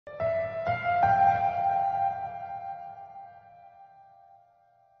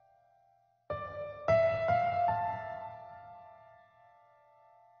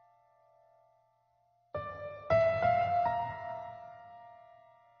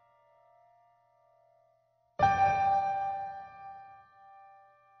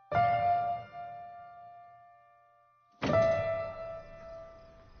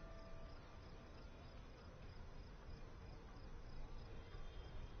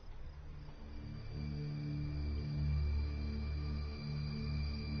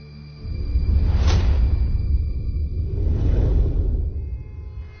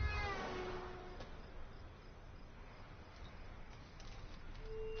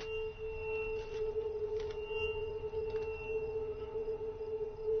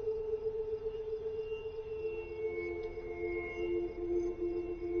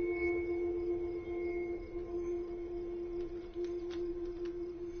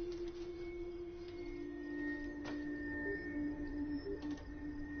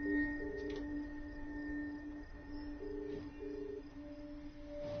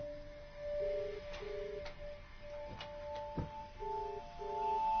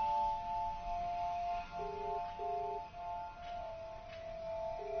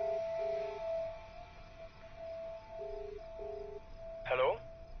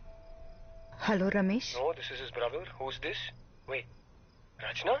Hello Ramesh. No, this is his brother. Who's this? Wait,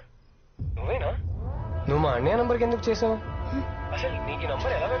 రచన నువ్వేనా? నువ్వు మా అన్నయ్య నంబర్కి ఎందుకు చేసావు? అసలు నీకు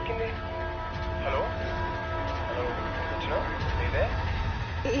నంబర్ ఎలా దొరికింది? హలో హలో రచన ఇదే?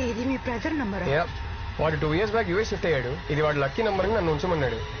 ఇది మీ బ్రదర్ నంబరా? వాడు 2 years బ్యాక్ యూఎస్ షిఫ్ట్ అయ్యాడు. ఇది వాడు లక్కీ నంబర్ అని నన్ను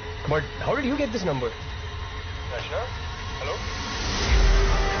ఉంచమన్నాడు. But how did you get this number? Rachana hello.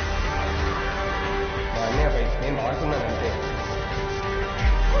 మా అన్నయ్య పై నేను వాడుతున్నాను అంతే.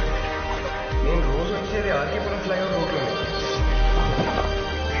 నేను రోజు వచ్చేది ఆర్కేపురం ఫ్లైఓవర్ రూట్లోనే.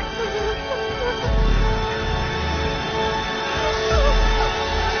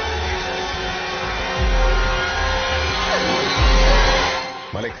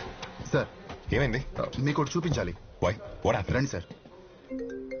 మలిక్ సార్ ఏమైంది? మీకు చూపించాలి. Why what happened? రండి సార్.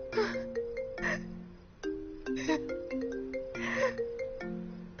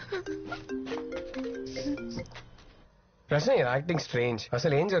 రచన యాక్టింగ్ స్ట్రేంజ్.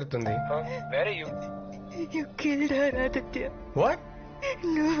 అసలు ఏం జరుగుతుంది? You killed her, Aditya. What?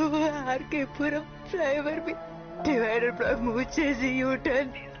 నువ్వు ఆర్కేపురం ఫ్లైఓవర్ మీద డివైడర్ బ్లాక్ మూవ్ చేసి యూ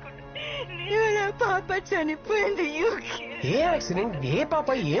టర్న్ తీసుకుంటా పాప చనిపోయింది. ఏ యాక్సిడెంట్? ఏ పాప?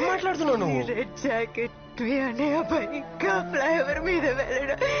 ఏం మాట్లాడుతున్నావు నువ్వు? రెడ్ జాకెట్ మీ అన్నయ్య ఇంకా ఫ్లైఓవర్ మీద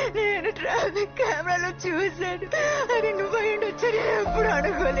వెళ్ళడం నేను ట్రాఫిక్ కెమెరాలో చూశాను. అది నువ్వు అయ్యుండొచ్చని ఎప్పుడు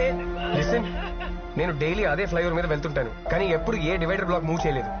అనుకోలేదు. లిసన్, నేను డైలీ అదే ఫ్లైఓవర్ మీద వెళ్తుంటాను, కానీ ఎప్పుడు ఏ డివైడర్ బ్లాక్ మూవ్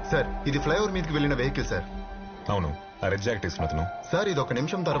చేయలేదు. సార్ ఇది ఫ్లైఓవర్ మీదకి వెళ్ళిన వెహికల్ సార్. అవును, ఆ రెడ్ జాకెట్ వేసుకున్నాను సార్. ఇది 1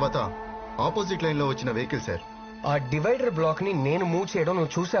 నిమిషం తర్వాత ఆపోజిట్ లైన్ లో వచ్చిన వెహికల్ సార్. ఆ డివైడర్ బ్లాక్ ని నేను మూవ్ చేయడం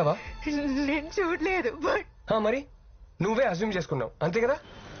నువ్వు చూసావా? నేను చూడలేదు. మరి నువ్వే అజ్యూమ్ చేసుకున్నావు అంతే కదా?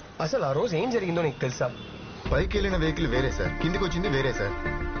 అసలు ఆ రోజు ఏం జరిగిందో నీకు తెలుసా? పైకి వెళ్ళిన వెహికల్ వేరే సార్, కిందికి వచ్చింది వేరే సార్.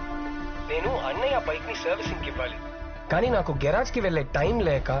 నేను అన్నయ్య బైక్ ని సర్వీసింగ్ ఇవ్వాలి, కానీ నాకు గెరాజ్ కి వెళ్లే టైం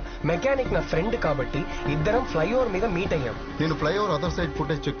లేక మెకానిక్ నా ఫ్రెండ్ కాబట్టి ఇద్దరం ఫ్లైఓవర్ మీద మీట్ అయ్యాం. నేను flyover other side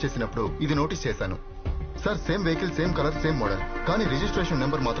footage check చేసినప్పుడు ఇది నోటీస్ చేశాను sir. Same vehicle, same colour, same model, కానీ రిజిస్ట్రేషన్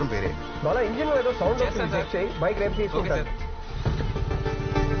నెంబర్ మాత్రం వేరే. వాళ్ళ ఇంజిన్ లో ఏదో సౌండ్ వస్తుంది. బైక్ రేపు తీసుకుంటాను.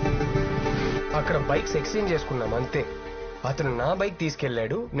 అక్కడ బైక్స్ ఎక్స్చేంజ్ చేసుకున్నాం అంతే. అతను నా బైక్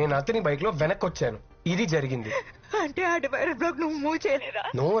తీసుకెళ్లాడు, నేను అతని బైక్ లో వెనక్కి వచ్చాను. ఇది జరిగింది. అంటే ఆ డివైడర్ బ్లాక్ నువ్వు మూవ్ చేయలేదా?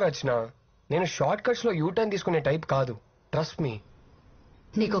 నో రచన, నేను షార్ట్ కట్స్ లో యూటర్న్ తీసుకునే టైప్ కాదు. Trust me.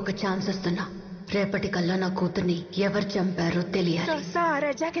 నీకొక ఛాన్స్ ఇస్తున్నా. రేపటికల్లా నా కూతుర్ని ఎవరు చంపారో తెలియాలి.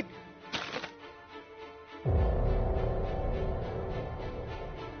 సారా జాకెట్.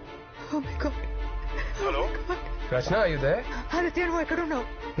 హలో రచన, ఇదే ఆదిత్య, నువ్వు ఎక్కడున్నావు?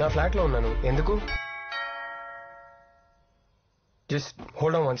 నా ఫ్లాట్ లో ఉన్నాను. ఎందుకు? Just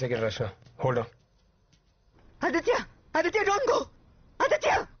hold on 1 second Rachana, hold on. Aditya, Aditya, don't go.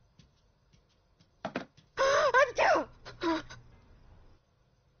 Aditya, Aditya.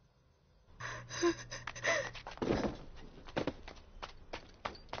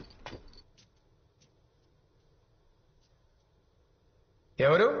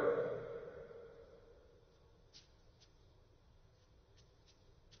 ఎవరు?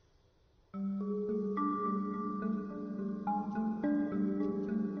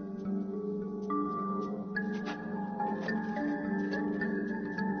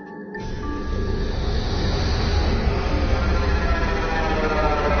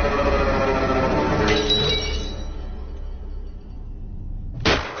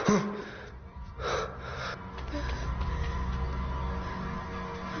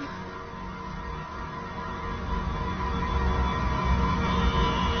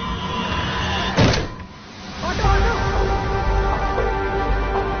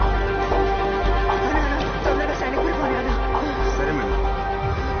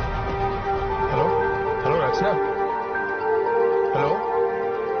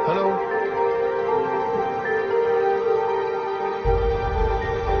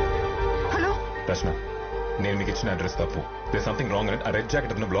 నేను మీకు ఇచ్చిన అడ్రస్ తప్పు. దేర్ సంథింగ్ రాంగ్ అని ఆ రెడ్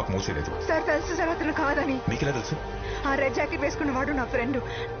జాకెట్ అతను బ్లాక్ మూవ్ చేయలేదు. సార్ తెలుసు సార్, అతను కాదని. మీకు ఎలా తెలుసు? ఆ రెడ్ జాకెట్ వేసుకున్నవాడు నా ఫ్రెండ్,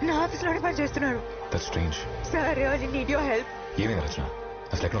 నా ఆఫీస్ లోనే పని చేస్తున్నాడు. That's strange. Sir I really need your help. ఏమైంది రచన?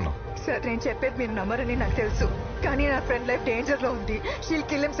 అసలు ఎక్కడ ఉన్నావు? సార్ నేను చెప్పేది మీరు నమ్మరని నాకు తెలుసు, కానీ నా ఫ్రెండ్ లైఫ్ డేంజర్ లో ఉంది. She'll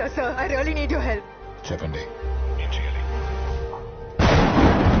kill him sir. Sir I really need your help. చెప్పండి, ఏం చేయాలి?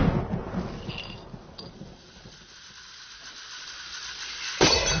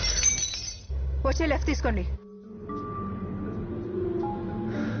 వచ్చే లెఫ్ట్ తీసుకోండి.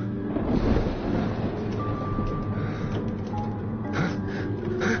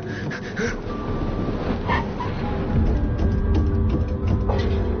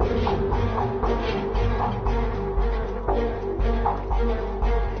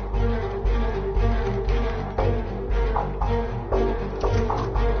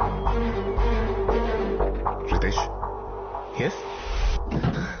 రితేష్, yes?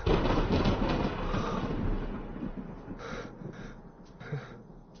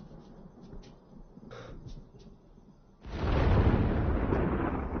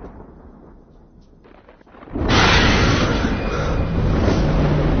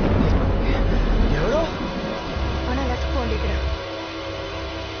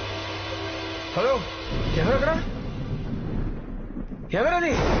 హలో ఎవరక్కడ?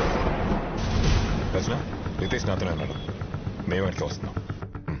 ఎవరది? రచన, రితేష్ నాతోనే ఉన్నాడు. మేము అట్లా వస్తున్నాం.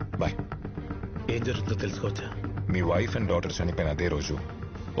 బాయ్. ఏం జరుగుతుందో తెలుసుకోవచ్చా? మీ వైఫ్ అండ్ డాటర్ చనిపోయిన అదే రోజు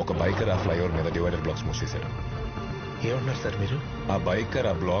ఒక బైకర్ ఆ ఫ్లైఓవర్ మీద డివైడర్ బ్లాక్స్ మూవ్ చేశాడు. ఏమన్నారు సార్ మీరు? ఆ బైకర్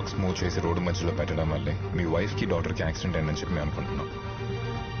ఆ బ్లాక్స్ మూవ్ చేసి రోడ్డు మధ్యలో పెట్టడం వల్లే మీ వైఫ్ కి డాటర్ కి యాక్సిడెంట్ అయిందని చెప్పి మేము అనుకుంటున్నాం.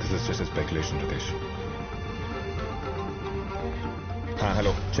 This is just speculation Riteish.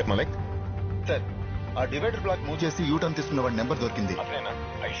 Hello చెప్ మలైక్. సార్, ఆ డివైడర్ బ్లాక్ మూవ్ చేసి యూటర్న్ తీసుకున్న వాడి నెంబర్ దొరికింది.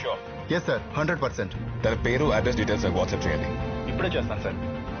 Yes sir, 100%. తన పేరు, అడ్రస్ డీటెయిల్స్ నాకు వాట్సాప్ చేయండి. ఇప్పుడే చేస్తాను సార్.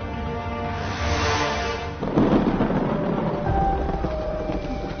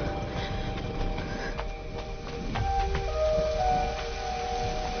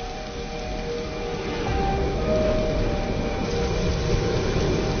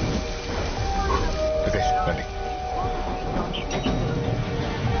 రితేష్ రండి.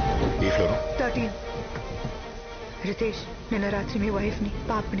 ఈ ఫ్లోర్ 13. రితేష్, నిన్న రాత్రి మీ వైఫ్ ని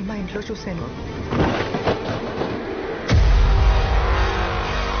పాపని మా ఇంట్లో చూశాను.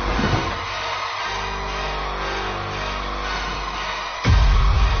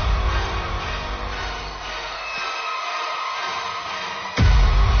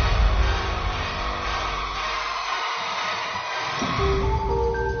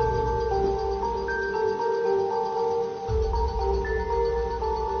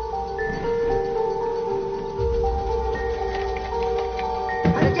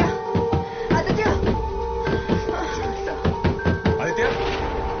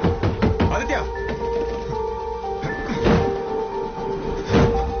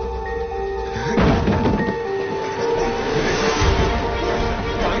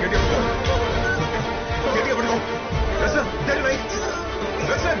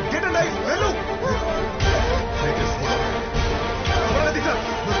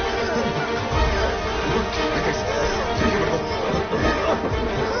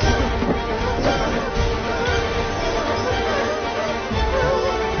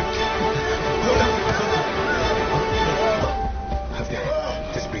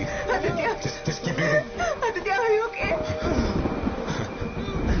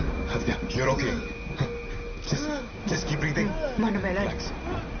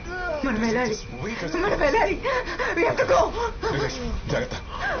 జాగ్రత్త.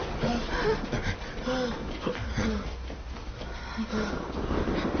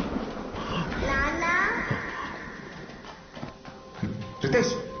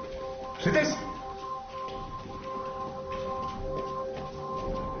 రితేష్, రితేష్.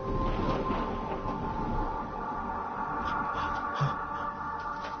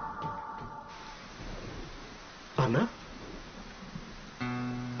 అన్నా,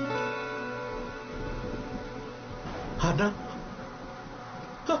 అన్నా,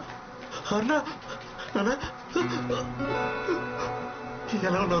 అన్నా, అన్నా,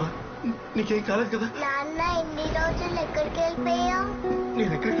 ఎలా ఉన్నారా? నీకేం కాలేదు కదా? నాన్న, ఎన్ని రోజులు ఎక్కడికి వెళ్ళిపోయావు?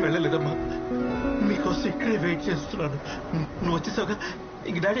 నేను ఎక్కడికి వెళ్ళలేదమ్మా, మీకోసం ఇక్కడే వెయిట్ చేస్తున్నాను. నువ్వు వచ్చేసావుగా,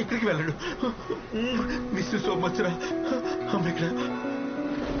 ఇంక డాడీ ఎక్కడికి వెళ్ళాడు. మిస్ యూ సో మచ్ రా. అమ్మ ఇక్కడ.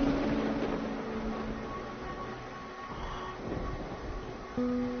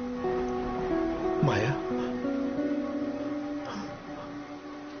 మాయా,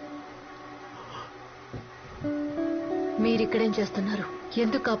 మీరిక్కడేం చేస్తున్నారు?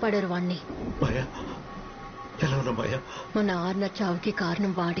 ఎందుకు కాపాడారు వాణ్ణి? మాయా, ఎలా ఉన్నా మాయా? మన ఆర్న చావుకి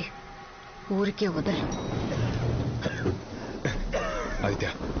కారణం వాడి. ఊరికే వదలు. ఆదిత్య,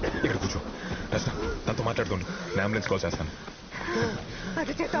 ఇక్కడ కూర్చో. రచన, తనతో మాట్లాడుతుండు. నేను అంబులెన్స్ కాల్ చేస్తాను.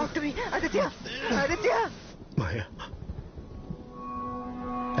 Aditya, talk to me. Aditya, Aditya. Maya,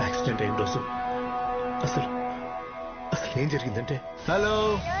 accident అయిన రోజు అసలు అసలు ఏం జరిగిందంటే... హలో,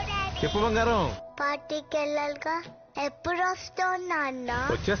 చెప్పు బంగారం. పార్టీకి వెళ్ళాలిగా, ఎప్పుడు వస్తావు నాన్న?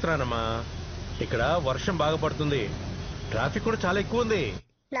 వచ్చేస్తున్నానమ్మా. ఇక్కడ వర్షం బాగా పడుతుంది, ట్రాఫిక్ కూడా చాలా ఎక్కువ ఉంది.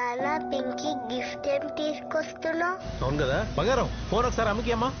 నాన్న, పింకీ గిఫ్ట్ ఏం తీసుకొస్తున్నావు? అవును కదా బంగారం, ఫోన్ ఒకసారి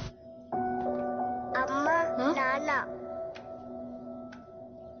అమ్మకి. అమ్మా, అమ్మా, నాన్న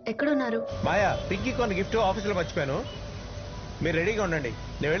ఎక్కడున్నారు? మాయా, పింకీ కొన్ని గిఫ్ట్ ఆఫీసులో మర్చిపోయాను. మీరు రెడీగా ఉండండి,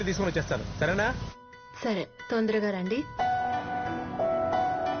 నేను వెళ్ళి తీసుకుని వచ్చేస్తాను. సరేనా? సరే, తొందరగా రండి.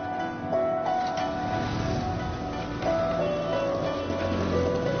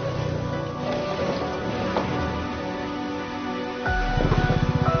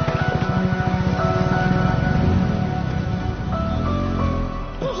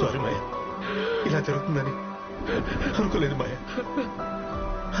 సారీ మాయా, ఇలా జరుగుతుందని అనుకోలేదు మాయా.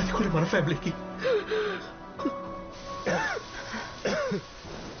 అది కూడా మన ఫ్యామిలీకి.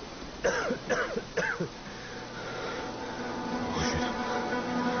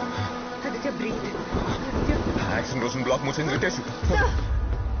 ఆదిత్య, బ్రీత్. యాక్సిడెంట్ రోజున black మూసింది Riteish.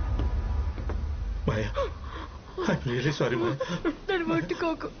 Maya I'm really sorry మాయా. నన్ను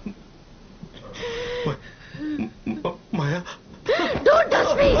పట్టుకోకు. మాయా Don't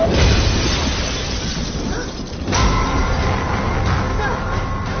touch me!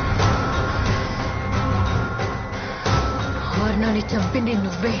 ఆర్నాని చంపింది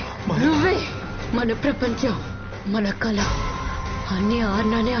నువ్వే. నువ్వే. మన ప్రపంచం, మన కళ అన్ని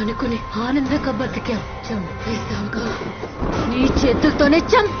ఆర్నానే అనుకుని ఆనందంగా బతికాం. చంపేశావుగా, నీ చేతులతోనే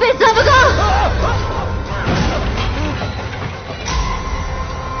చంపేశావుగా.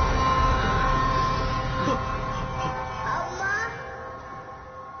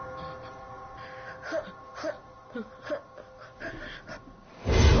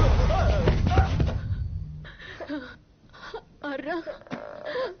 అర్రా,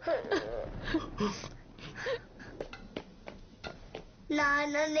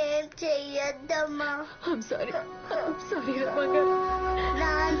 నాన్నేం చెయ్యొద్దమ్మా. I'm sorry రమగా.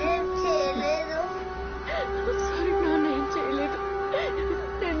 నాన్నేం చేయలేదు. I'm sorry, నాన్నేం చేయలేదు.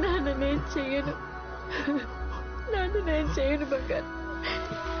 నేను నాన్నేం చేయను. నాన్నేం చేయను బంగారు.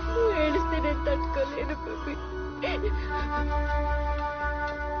 నువ్వు ఏడిస్తే నేను తట్టుకోలేను పప్పి.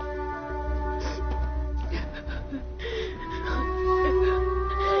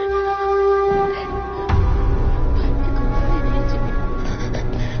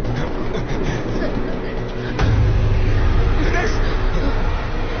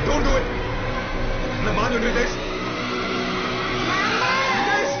 Don't do it. నా మాట విను రితేష్.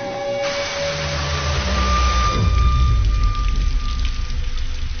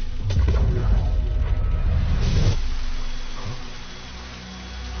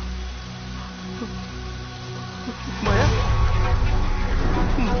 మాయా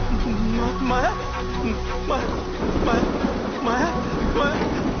మాయా మాయా మాయా మాయా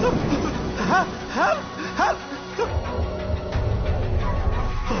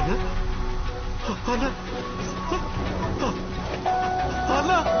Anna! Anna!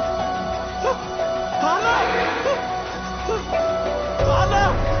 Anna! Anna!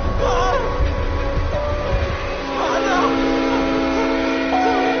 Anna!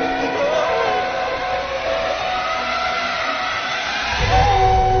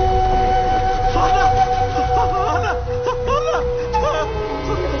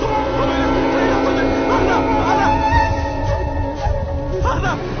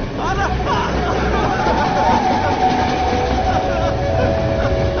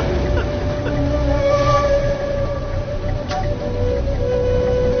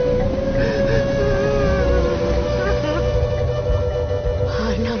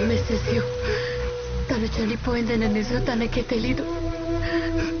 తను చనిపోయిందన్న నిజం తనకే తెలీదు.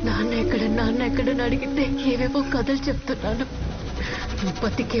 నాన్న ఎక్కడని అడిగితే ఏవేవో కథలు చెప్తున్నాను. నువ్వు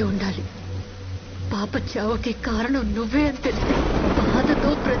బతికే ఉండాలి. పాప చావుకి కారణం నువ్వే అని తెలిసి బాధతో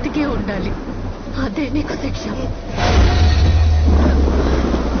బ్రతికే ఉండాలి. అదే నీకు శిక్ష.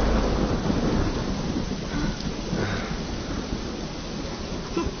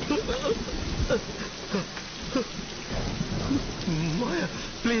 Maya,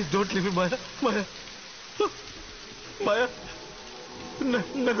 please don't leave me, Maya. Maya. Maya.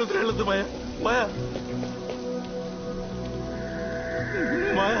 నన్ను వదిలేయొద్దు Maya. Maya.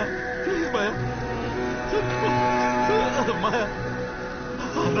 Maya. Please, Maya. Maya.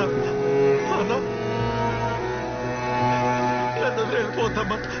 Anna. Anna. నన్ను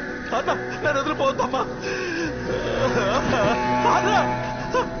వదిలేయపోతామా? Anna, నన్ను వదిలిపోతామా? Anna.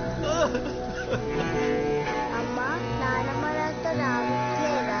 అమ్మా, నానమ్మ నాతో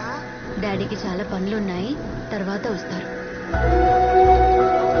రావట్లేదా? డాడీకి చాలా పనులున్నాయి, తర్వాత వస్తారు.